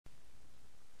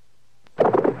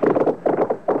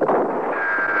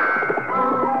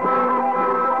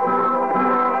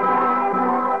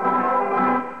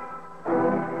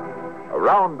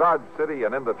Dodge City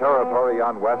and into territory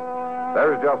on west,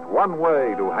 there's just one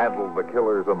way to handle the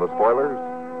killers and the spoilers,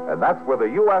 and that's with a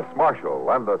U.S.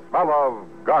 Marshal and the smell of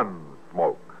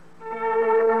Gunsmoke.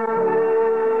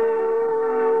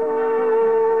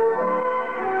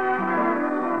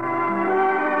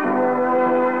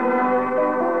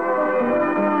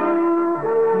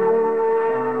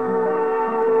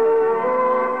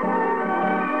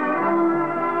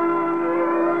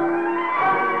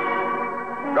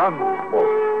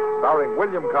 Gunsmoke, starring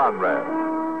William Conrad,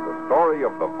 the story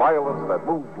of the violence that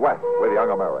moved west with young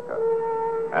America,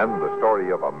 and the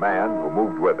story of a man who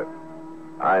moved with it.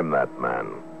 I'm that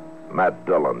man, Matt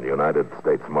Dillon, United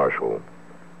States Marshal.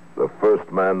 The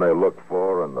first man they look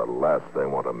for and the last they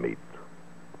want to meet.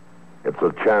 It's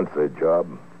a chancy job,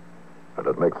 and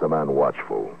it makes a man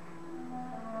watchful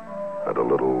and a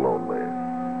little lonely.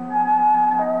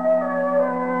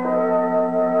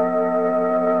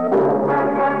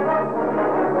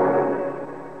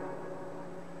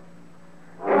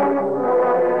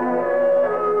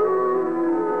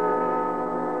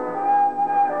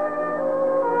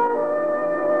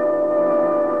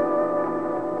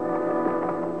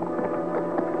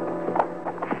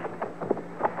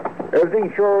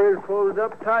 Everything sure is closed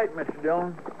up tight, Mr.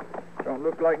 Dillon. Don't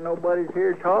look like nobody's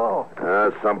here at all.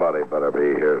 Somebody better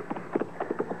be here.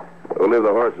 We'll leave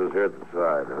the horses here at the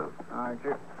side, huh? All right,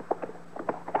 sir.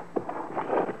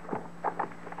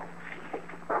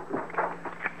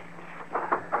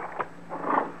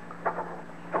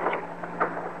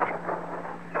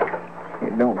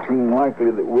 It don't seem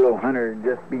likely that Will Hunter would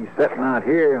just be sitting out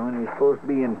here when he's supposed to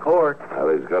be in court. Well,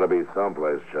 he's got to be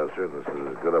someplace, Chester. This is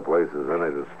as good a place as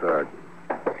any to start.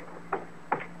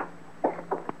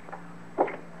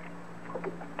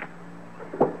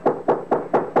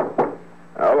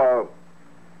 Hello.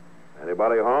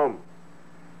 Anybody home?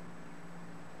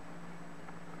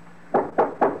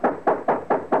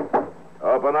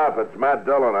 Open up. It's Matt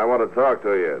Dillon. I want to talk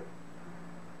to you.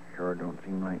 Sure don't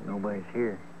seem like nobody's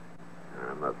here.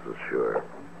 I'm not so sure.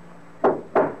 Open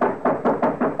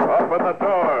the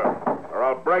door, or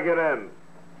I'll break it in.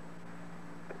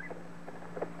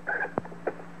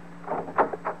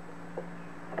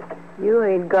 You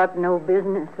ain't got no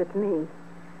business with me.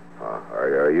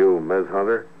 Are you Miss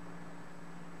Hunter?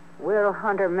 Will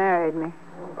Hunter married me.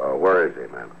 Where is he,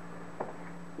 ma'am?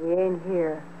 He ain't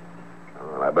here.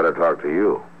 Well, I better talk to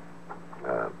you.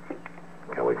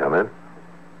 Can we come in?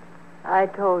 I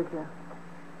told you.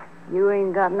 You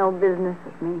ain't got no business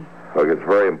with me. Look, it's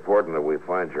very important that we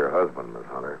find your husband, Miss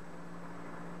Hunter.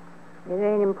 It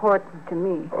ain't important to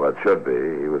me. Well, it should be.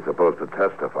 He was supposed to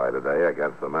testify today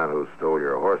against the man who stole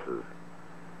your horses.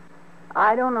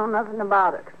 I don't know nothing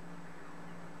about it.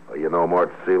 Well, you know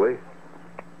Mort Seeley?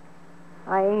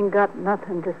 I ain't got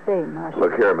nothing to say, Marshal.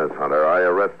 Look here, Miss Hunter. I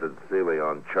arrested Seeley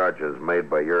on charges made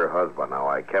by your husband. Now,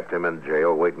 I kept him in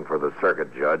jail waiting for the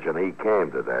circuit judge, and he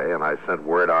came today, and I sent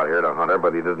word out here to Hunter,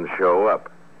 but he didn't show up.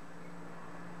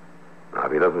 Now,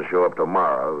 if he doesn't show up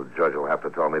tomorrow, the judge will have to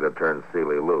tell me to turn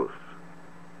Seeley loose.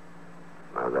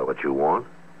 Now, is that what you want?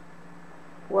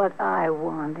 What I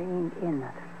want ain't in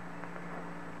it.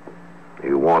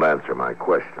 You won't answer my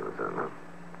questions, then, huh?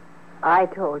 I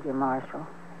told you, Marshal.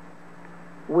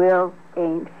 Will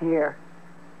ain't here.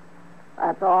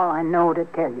 That's all I know to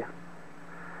tell you.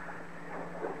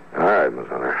 All right, Miss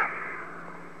Hunter.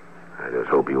 I just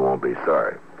hope you won't be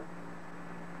sorry.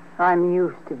 I'm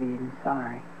used to being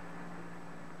sorry.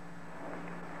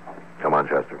 Come on,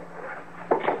 Chester.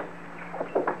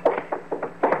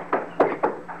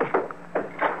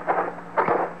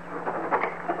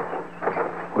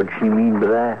 What'd she mean by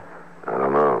that? I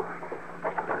don't know.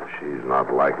 She's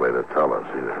not likely to tell us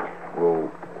either. Well,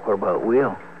 what about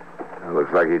Will? It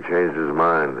looks like he changed his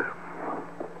mind.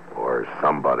 Or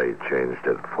somebody changed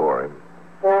it for him.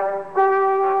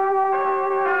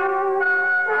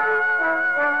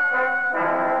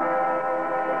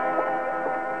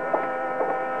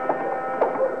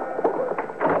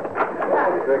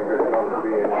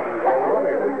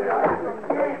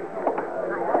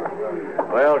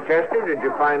 Well, Chester, did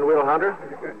you find Will Hunter?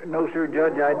 No, sir,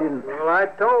 Judge, I didn't. Well, I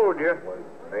told you.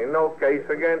 Ain't no case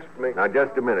against me. Now,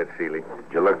 just a minute, Seeley.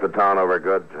 Did you look the town over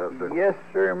good, Chester? Yes,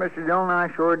 sir, Mr. Dillon, I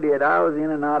sure did. I was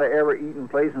in and out of every eating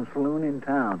place and saloon in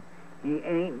town. He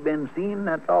ain't been seen,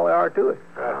 that's all there are to it.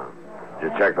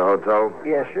 Did you check the hotel?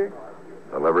 Yes, sir.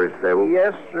 The livery stable?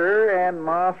 Yes, sir, and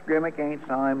Moss Grimmick ain't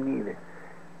saw him neither.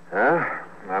 Huh?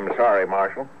 I'm sorry,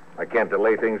 Marshal. I can't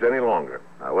delay things any longer.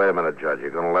 Now, wait a minute, Judge. You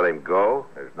going to let him go?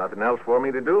 There's nothing else for me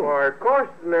to do. Well, of course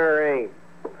there ain't.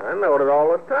 I know it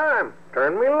all the time.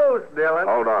 Turn me loose, Dillon.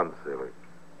 Hold on, Seeley.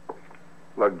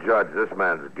 Look, Judge, this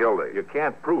man's guilty. You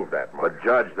can't prove that, Marshal. But,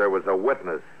 Judge, there was a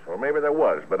witness. Well, maybe there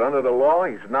was, but under the law,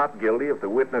 he's not guilty if the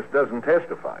witness doesn't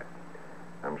testify.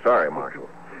 I'm sorry, Marshal.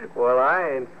 Well, I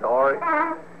ain't sorry.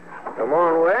 Come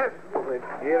on, Wes. Let's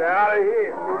get out of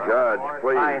here. Judge,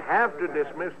 please. I have to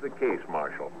dismiss the case,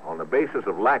 Marshal, on the basis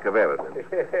of lack of evidence.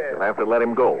 You'll have to let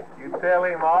him go. You tell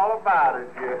him all about it,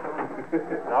 Jim.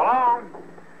 So long.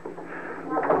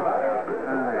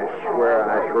 I swear,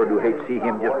 I sure do hate to see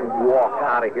him just walk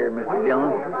out of here, Mr.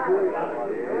 Dillon.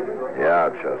 Yeah,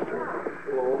 Chester.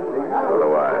 So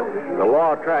do I. The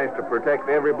law tries to protect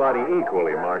everybody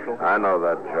equally, Marshal. I know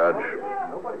that, Judge.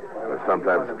 But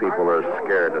sometimes people are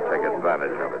scared to take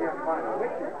advantage of it.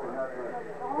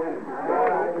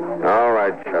 All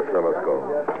right, Chester, let's go.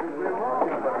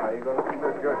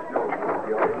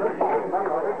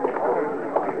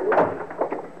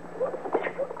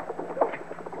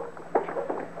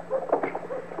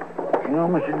 You know,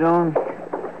 Mr. Dillon,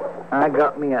 I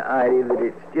got me an idea that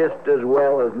it's just as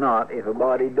well as not if a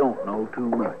body don't know too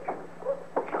much.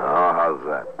 Oh, how's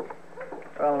that?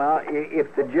 Well, now,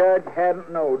 if the judge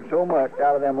hadn't knowed so much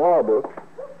out of them law books,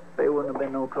 there wouldn't have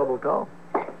been no trouble at all.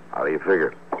 How do you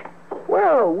figure?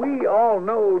 Well, we all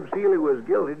knowed Seeley was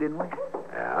guilty, didn't we?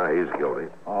 Yeah, he's guilty.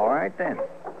 All right, then.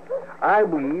 I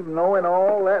believe knowing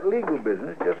all that legal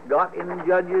business just got in the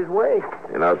judge's way.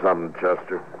 You know something,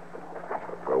 Chester?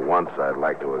 For once, I'd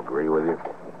like to agree with you.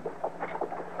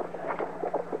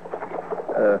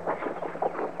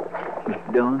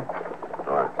 Mr. Dillon?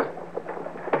 What?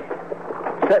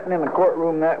 Sitting in the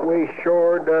courtroom that way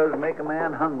sure does make a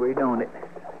man hungry, don't it?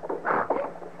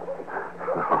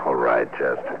 All right,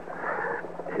 Chester.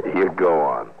 You go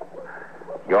on.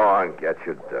 Go on, get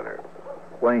your dinner.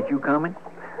 Why ain't you coming?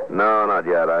 No, not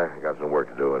yet. I got some work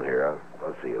to do in here.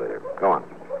 I'll see you later. Go on.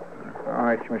 All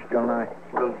right, Mr. Dillon, I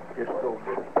will just go.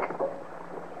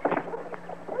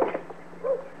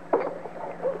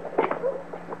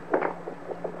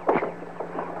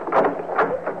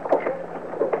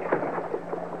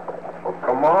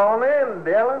 Come on in,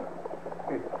 Dillon.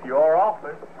 It's your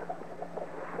office.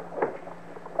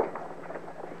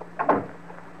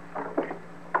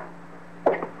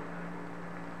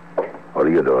 What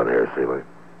are you doing here, Seeley?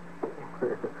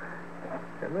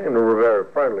 That ain't a very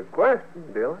friendly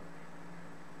question, Dillon.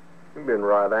 You've been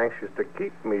right anxious to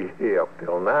keep me here up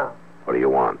till now. What do you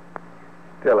want?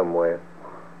 Tell him, Wes.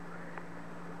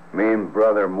 Me and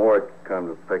Brother Mort come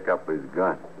to pick up his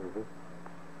gun.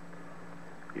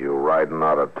 You riding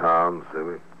out of town,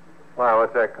 Seeley? Why,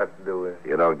 what's that got to do with it?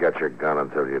 You don't get your gun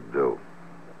until you do.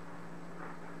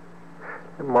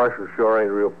 The marshal sure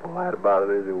ain't real polite about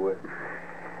it, is he, Wes?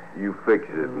 You fix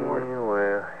it, Mort.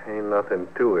 Well, ain't nothing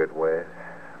to it, Wes.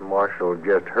 Marshal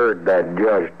just heard that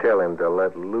judge tell him to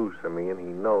let loose of me, and he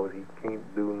knows he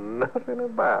can't do nothing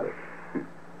about it.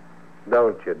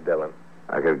 Don't you, Dillon?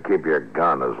 I can keep your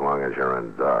gun as long as you're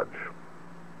in Dodge.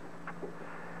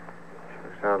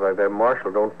 Sure sounds like that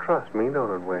marshal don't trust me,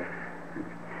 don't it, Wes?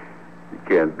 You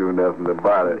can't do nothing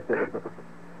about it.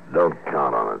 Don't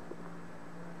count on it.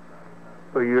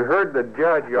 Well, you heard the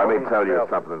judge. Let me tell you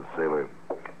something, Seeley.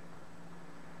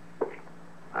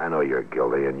 I know you're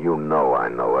guilty, and you know I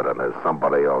know it, and there's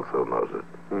somebody else who knows it.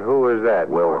 And who is that?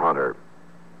 Will Hunter.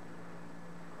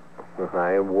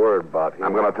 I ain't worried about him.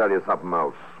 I'm going to tell you something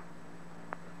else.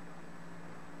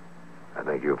 I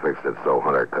think you fixed it so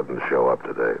Hunter couldn't show up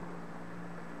today.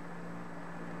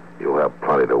 You'll have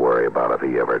plenty to worry about if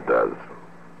he ever does.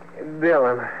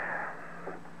 Dillon,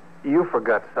 you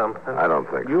forgot something. I don't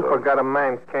think You so. forgot a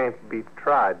man can't be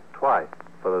tried twice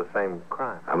for the same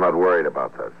crime. I'm not worried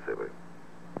about that, Seeley.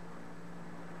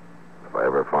 If I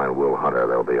ever find Will Hunter,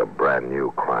 there'll be a brand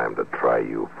new crime to try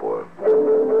you for.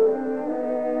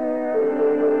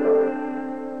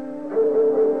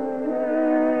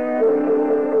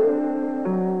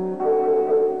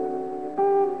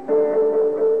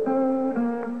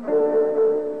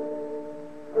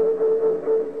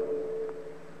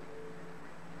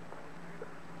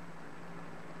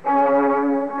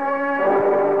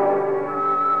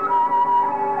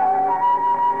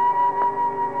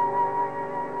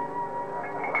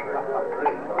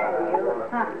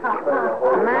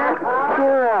 Matt,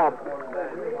 cheer up.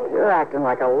 You're acting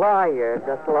like a lawyer.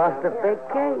 Just lost a big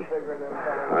case.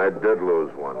 I did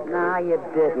lose one. No, you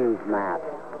didn't, Matt.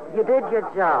 You did your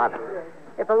job.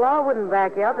 If the law wouldn't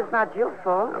back you up, it's not your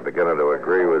fault. I'm beginning to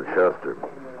agree with Chester.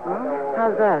 Huh?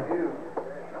 How's that?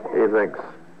 He thinks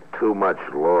too much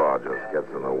law just gets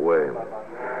in the way.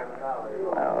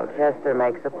 Well, Chester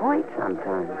makes a point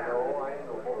sometimes.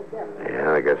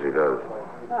 Yeah, I guess he does.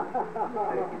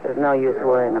 There's no use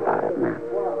worrying about it, man.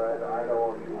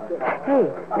 Hey,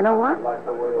 you know what?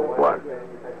 What?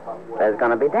 There's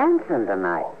going to be dancing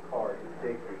tonight.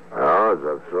 Oh, is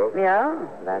that so? Yeah,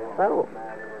 that's so.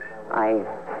 I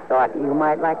thought you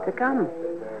might like to come.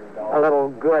 A little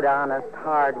good, honest,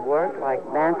 hard work like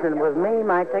dancing with me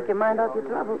might take your mind off your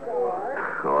troubles.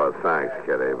 Oh, thanks,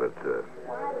 Kitty, but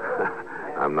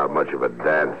I'm not much of a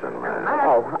dancing man.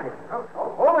 Oh,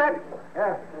 Hold it.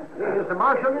 Is the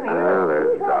marshal in here? Oh,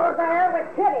 there's Doc. there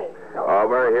with Kitty.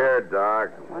 Over here,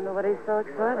 Doc. Wonder what he's so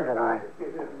excited about.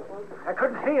 I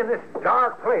couldn't see in this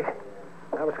dark place.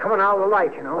 I was coming out of the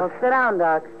light, you know. Well, sit down,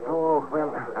 Doc. Oh,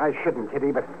 well, I shouldn't,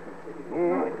 Kitty, but...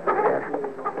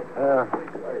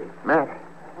 Matt,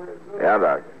 Yeah,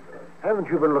 Doc. haven't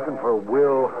you been looking for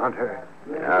Will Hunter?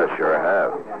 Yeah, I sure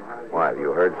have. Why, have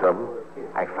you heard something?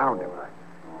 I found him.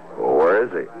 Well, where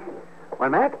is he? Well,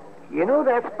 Matt, you know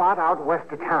that spot out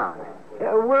west of town?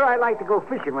 Where I like to go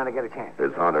fishing when I get a chance.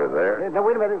 Is Hunter there? Now,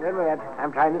 wait a minute.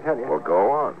 I'm trying to tell you. Well,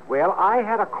 go on. Well, I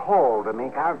had a call to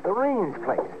make out at the Rains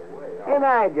place. And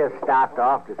I just stopped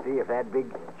off to see if that big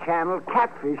channel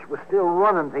catfish was still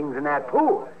running things in that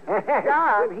pool.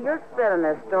 Doc, you're spilling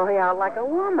this story out like a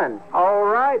woman. All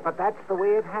right, but that's the way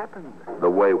it happened. The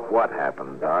way what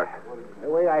happened, Doc? The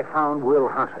way I found Will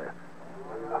Hunter.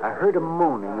 I heard him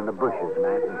moaning in the bushes,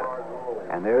 Matt,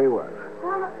 and there he was.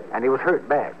 And he was hurt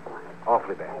bad.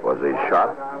 Awfully bad. Was he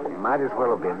shot? He might as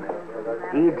well have been.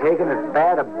 He'd taken as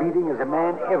bad a beating as a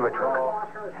man ever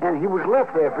took. And he was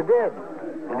left there for dead.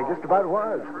 And he just about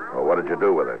was. Well, what did you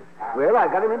do with him? Well, I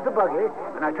got him into the buggy,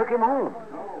 and I took him home.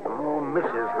 Oh,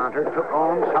 Mrs. Hunter took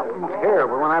on something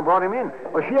terrible when I brought him in.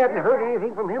 Well, she hadn't heard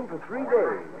anything from him for 3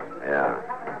 days. Yeah.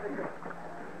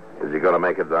 Is he going to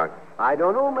make it, Doc? I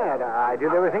don't know, Matt. I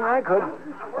did everything I could.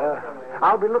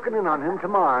 I'll be looking in on him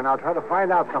tomorrow, and I'll try to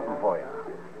find out something for you.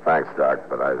 Thanks, Doc,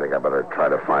 but I think I better try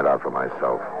to find out for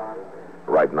myself.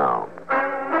 Right now.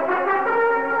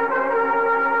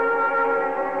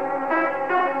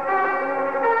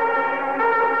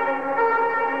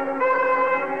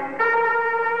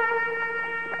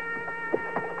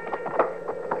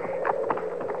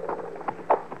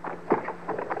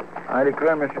 I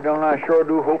declare, Mr. Dillon, I sure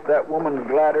do hope that woman's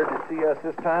gladder to see us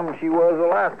this time than she was the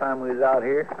last time we was out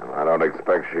here. I don't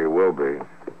expect she will be.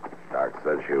 Doc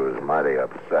said she was mighty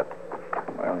upset.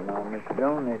 Well, now, Mr.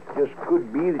 Dillon, it just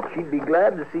could be that she'd be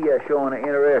glad to see us showing an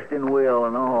interest in Will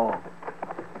and all.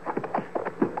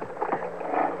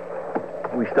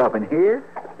 We stopping here?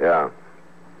 Yeah.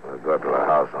 We'll go up to the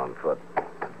house on foot.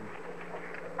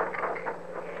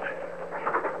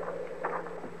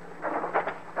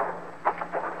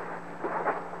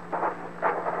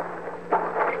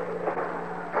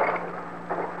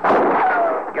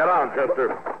 Get on,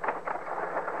 Chester.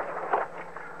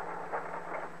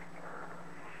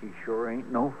 She sure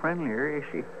ain't no friendlier, is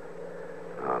she?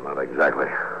 No, not exactly.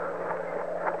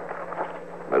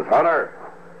 Miss Hunter.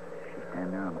 She's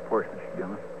standing there on the porch, Mr.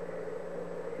 Dillon.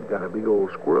 She's got a big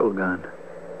old squirrel gun.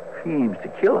 She aims to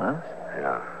kill us.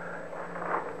 Yeah.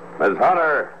 Miss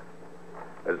Hunter.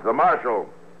 It's the marshal.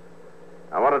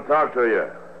 I want to talk to you.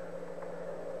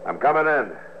 I'm coming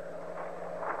in.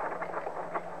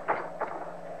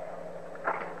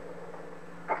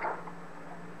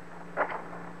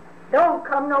 Don't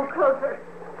come no closer.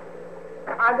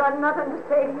 I got nothing to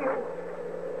say to you.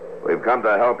 We've come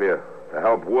to help you. To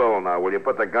help Will now. Will you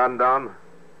put the gun down?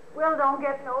 Will don't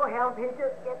get no help. He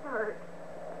just gets hurt.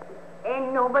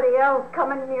 Ain't nobody else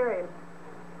coming near him.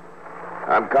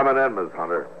 I'm coming in, Miss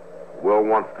Hunter. Will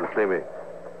wants to see me.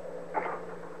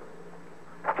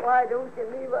 Why don't you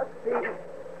leave us be?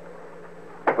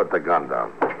 Put the gun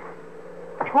down.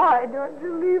 Why don't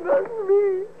you leave us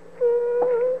be?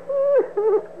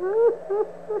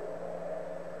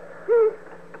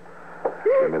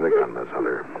 Give me the gun, Miss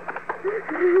Hunter.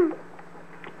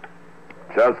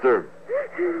 Chester.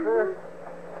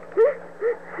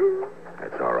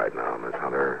 It's all right now, Miss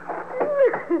Hunter.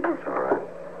 It's all right.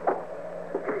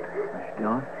 Mr.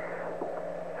 Dillon?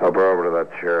 Help her over to that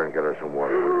chair and get her some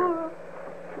water, will you?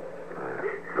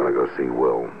 I'm gonna go see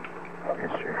Will.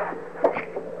 Yes, sir.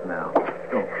 Now,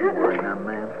 don't you worry, young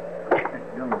man.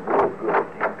 Mr. Dillon's real good at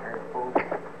taking care of folks.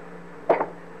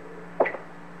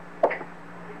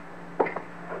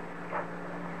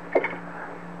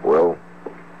 Will?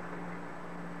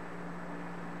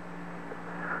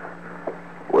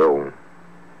 Will?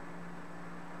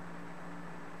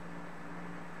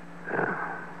 Yeah.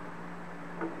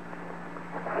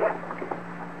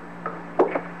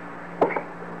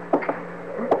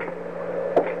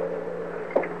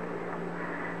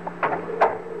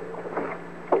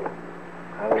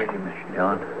 How is he, Mr.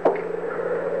 Dillon?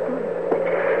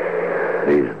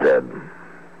 He's dead.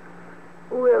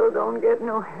 Will don't get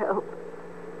no help.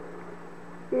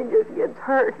 He just gets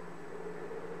hurt.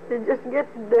 He just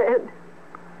gets dead.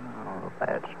 Oh,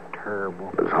 that's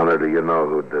terrible. Miss Hunter, do you know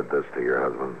who did this to your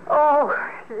husband? Oh,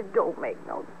 it don't make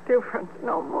no difference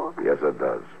no more. Yes, it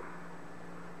does.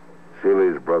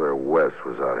 Seeley's brother Wes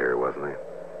was out here, wasn't he?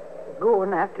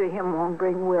 Going after him won't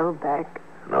bring Will back.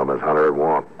 No, Miss Hunter, it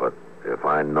won't. But if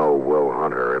I know Will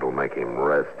Hunter, it'll make him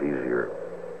rest easier.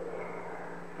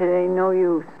 It ain't no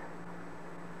use.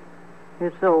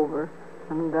 It's over.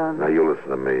 I'm done. Now, you listen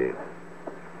to me.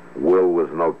 Will was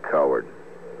no coward.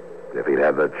 If he'd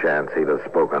had the chance, he'd have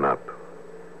spoken up.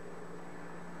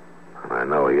 And I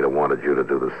know he'd have wanted you to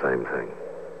do the same thing.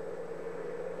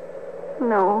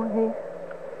 No,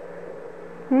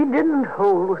 he didn't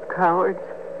hold with cowards.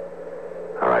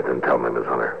 All right, then tell me, Miss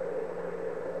Hunter.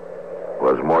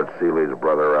 Was Mort Seeley's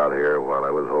brother out here while I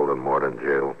was holding Mort in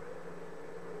jail?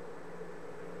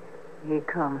 He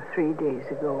come 3 days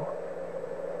ago.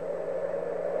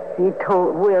 He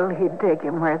told Will he'd take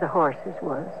him where the horses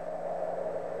was.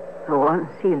 The one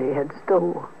Seeley had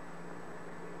stole.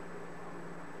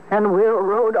 And Will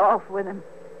rode off with him.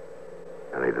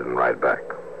 And he didn't ride back.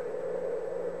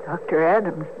 Dr.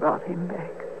 Adams brought him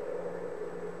back.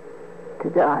 To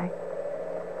die.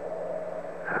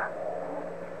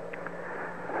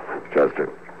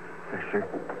 Chester. Yes, sir.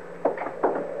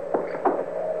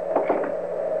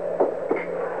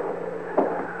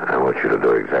 I want you to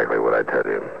do exactly what I tell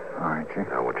you. All right, sir.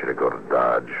 I want you to go to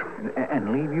Dodge.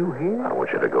 And leave you here? I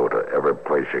want you to go to every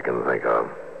place you can think of.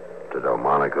 To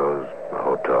Delmonico's, the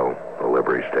hotel, the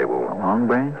livery stable. A Long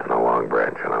Branch? And a Long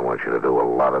Branch. And I want you to do a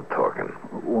lot of talking.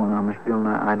 Well, I'm still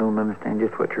not... I don't understand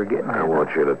just what you're getting at. I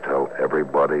want you to tell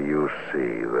everybody you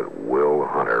see that Will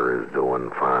Hunter is doing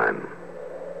fine.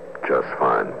 Just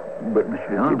fine. But,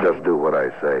 Mr. You Dillon... just do what I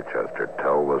say, Chester.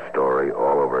 Tell the story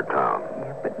all over town.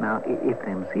 Yeah, but now, if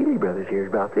them Seeley brothers hears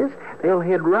about this, they'll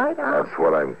head right out. That's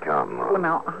what I'm counting on. Well,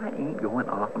 now, I ain't going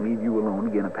off and leave you alone to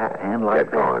get a pat hand like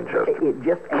Get that. going, Chester. It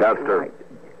just ain't Chester. right.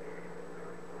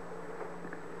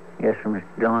 Yes, sir,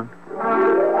 Mr. Dillon.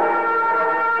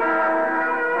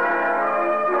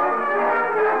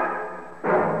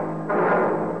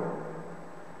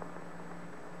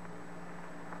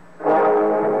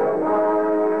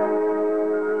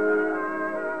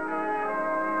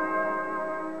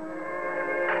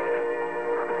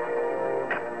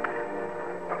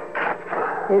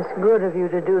 It's good of you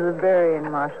to do the burying,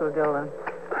 Marshal Dillon.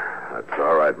 That's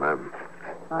all right, ma'am.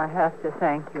 I have to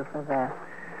thank you for that.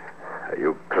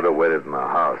 You could have waited in the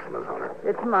house, Miss Hunter.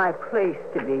 It's my place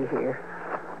to be here.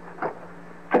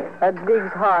 That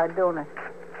digs hard, don't it?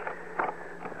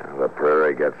 The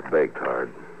prairie gets baked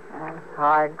hard.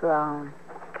 Hard ground.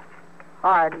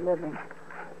 Hard living.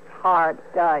 Hard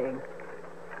dying.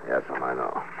 Yes, ma'am, I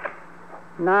know.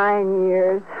 9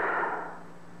 years.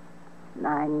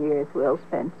 9 years Will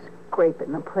spent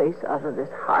scraping the place out of this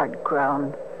hard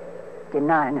ground.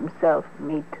 Denying himself,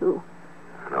 me too.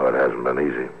 No, it hasn't been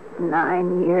easy.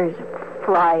 9 years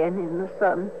flying in the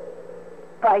sun.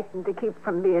 Fighting to keep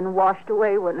from being washed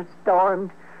away when it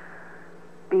stormed.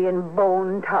 Being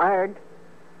bone tired.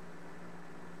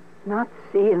 Not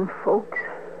seeing folks.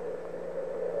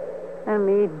 And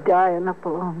me dying up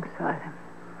alongside him.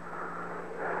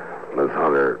 Miss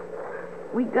Hunter,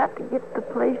 We got to get the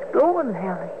place going,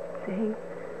 Harry. See?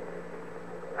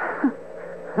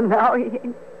 Now he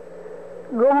ain't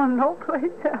going no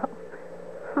place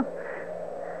else.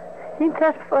 Ain't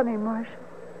that funny, Marshal?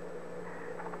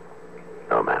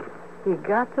 no, ma'am. He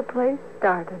got the place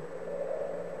started.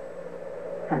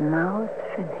 And now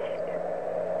it's finished.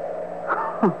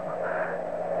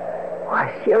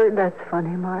 Why, sure, that's funny,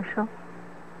 Marshal.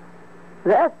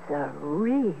 That's a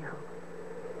real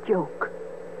joke.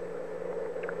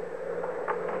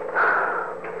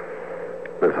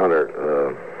 Miss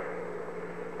Hunter,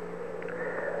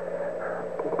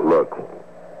 look,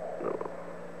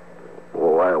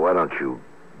 why don't you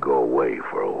go away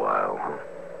for a while?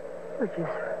 Well,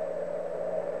 just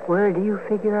where do you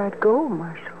figure I'd go,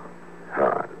 Marshal?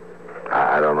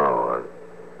 I don't know.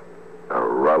 A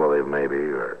relative, maybe,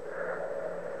 or...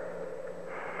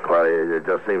 Well, it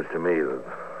just seems to me that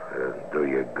it'd do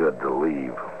you good to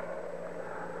leave.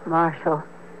 Marshal,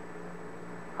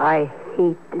 I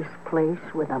hate this place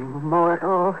with a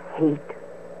mortal hate.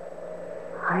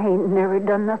 I ain't never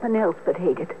done nothing else but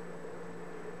hate it.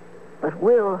 But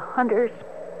Will Hunter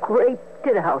scraped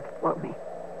it out for me.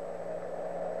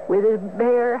 With his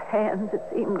bare hands, it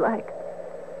seemed like.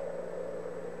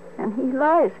 And he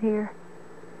lies here.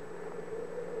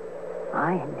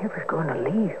 I ain't never going to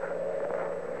leave.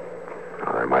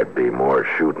 Oh, There might be more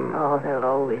shooting. Oh, there'll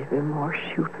always be more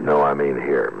shooting. No, I mean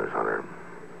here, Miss Hunter.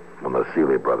 When the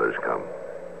Seeley brothers come.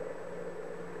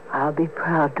 I'll be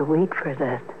proud to wait for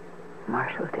that,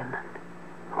 Marshal Dillon.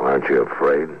 Well, aren't you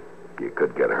afraid? You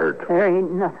could get hurt. There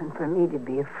ain't nothing for me to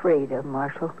be afraid of,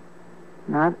 Marshal.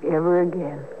 Not ever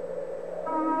again.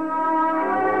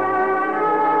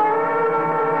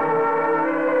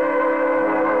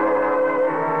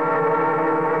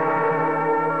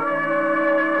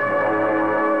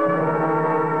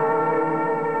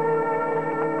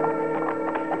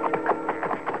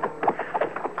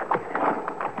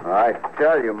 I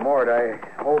tell you, Mort, I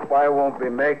hope I won't be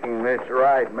making this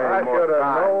ride many more times. I should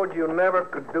have known you never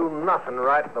could do nothing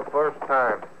right the first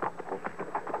time.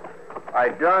 I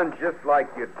done just like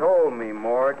you told me,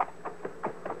 Mort.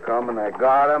 Come and I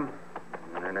got him,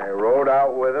 and then I rode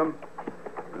out with him,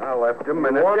 and I left him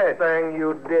in a One ditch. thing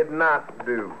you did not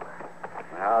do.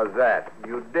 How's that?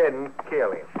 You didn't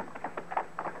kill him.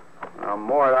 Now,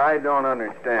 Mort, I don't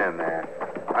understand that.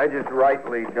 I just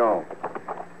rightly don't.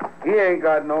 He ain't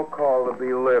got no call to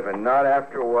be living, not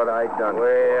after what I done.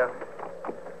 Well,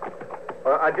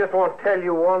 I just want to tell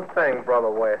you one thing,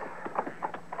 Brother West.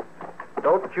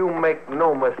 Don't you make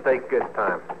no mistake this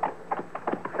time.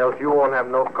 Else you won't have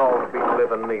no call to be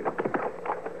living neither.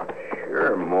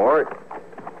 Sure, Mort.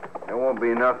 There won't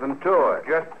be nothing to it.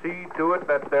 Just see to it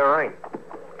that there ain't.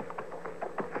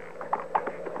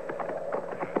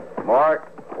 Mort,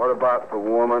 what about the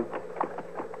woman?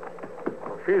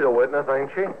 Well, she's a witness,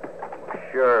 ain't she?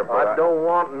 Sure, but I don't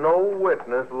want no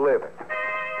witness living.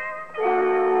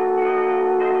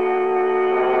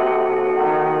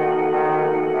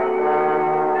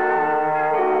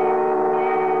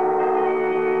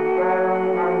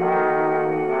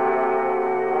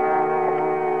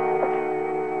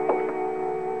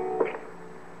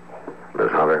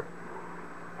 Miss Hunter,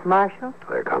 Marshal,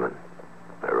 they're coming.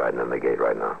 They're riding in the gate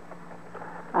right now.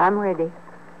 I'm ready.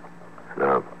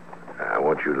 Now, I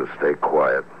want you to stay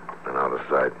quiet and out of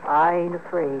sight. I ain't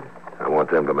afraid. I want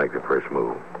them to make the first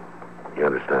move. You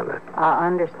understand that? I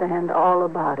understand all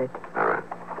about it. All right.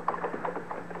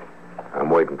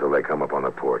 I'm waiting till they come up on the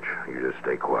porch. You just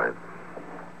stay quiet.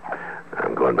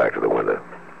 I'm going back to the window.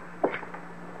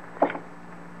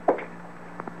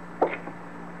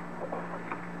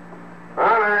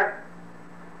 Hunter!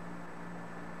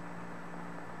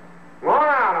 Come on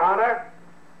out, Hunter.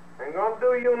 Ain't gonna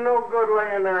do you no good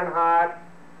laying there and hide.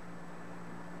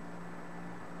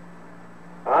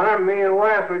 Hunter, me and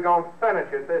Wes, we gonna finish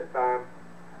it this time.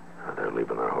 They're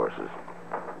leaving their horses.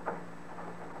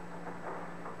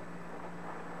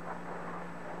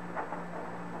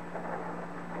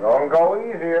 Gonna go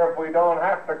easier if we don't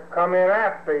have to come in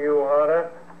after you, Hunter.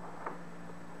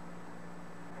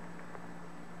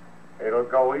 It'll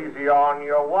go easier on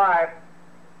your wife.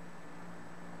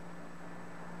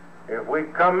 If we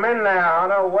come in there,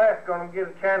 Hunter, Wes gonna get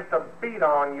a chance to beat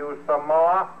on you some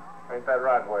more. Ain't that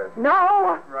right, Wes?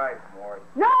 No! Right, Mort.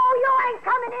 No, you ain't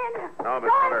coming in! No, Miss you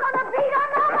Hunter. ain't gonna beat on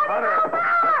nobody no more!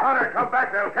 Hunter, come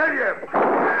back. They'll kill you.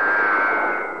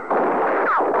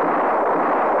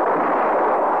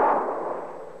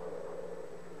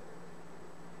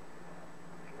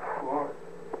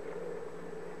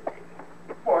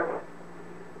 Mort,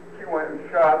 she went and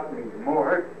shot me,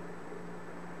 Mort.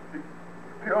 She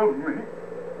killed me.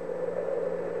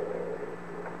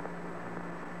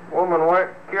 Woman went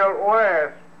killed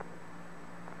Wes.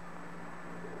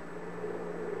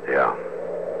 Yeah.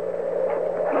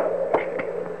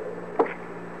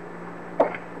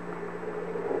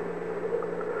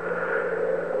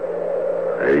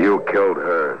 You killed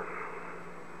her.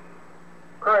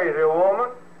 Crazy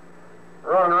woman.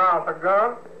 Running around with a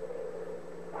gun.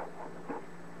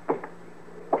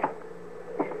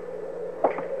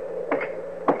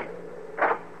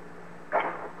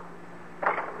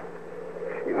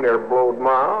 She near blowed my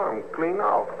arm clean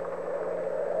off.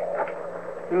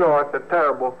 You know, that's a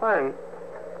terrible thing.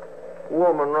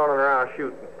 Woman running around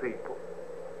shooting people.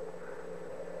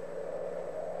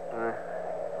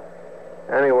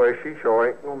 Anyway, she sure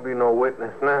ain't gonna be no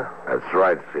witness now. That's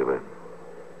right, Seeley.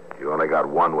 You only got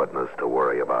one witness to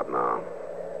worry about now.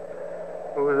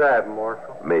 Who's that,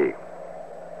 Marshal? Me.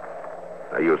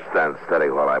 Now, you stand steady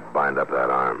while I bind up that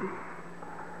arm.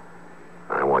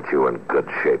 I want you in good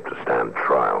shape to stand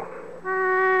trial.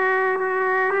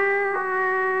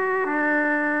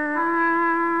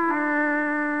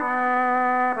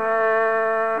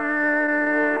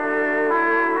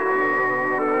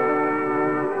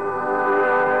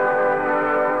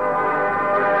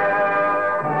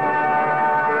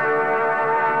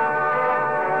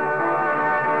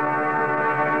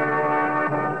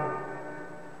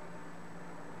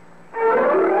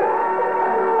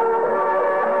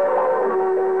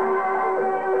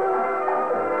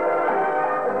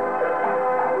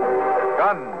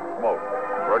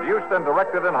 and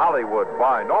directed in Hollywood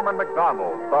by Norman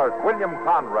Macdonald, stars William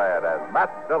Conrad as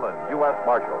Matt Dillon, U.S.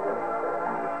 Marshal.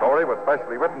 The story was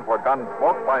specially written for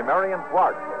Gunsmoke by Marion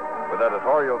Clark, with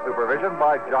editorial supervision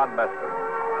by John Meston.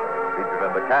 Featured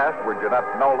in the cast were Jeanette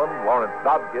Nolan, Lawrence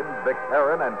Dobkins, Vic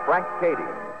Perrin, and Frank Cady.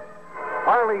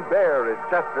 Harley Bear is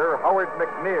Chester, Howard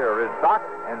McNear is Doc,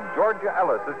 and Georgia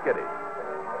Ellis is Kitty.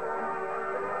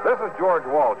 This is George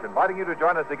Walsh inviting you to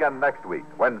join us again next week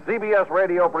when CBS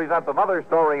Radio presents another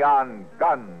story on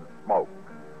Gunsmoke.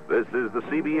 This is the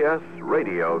CBS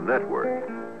Radio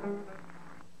Network.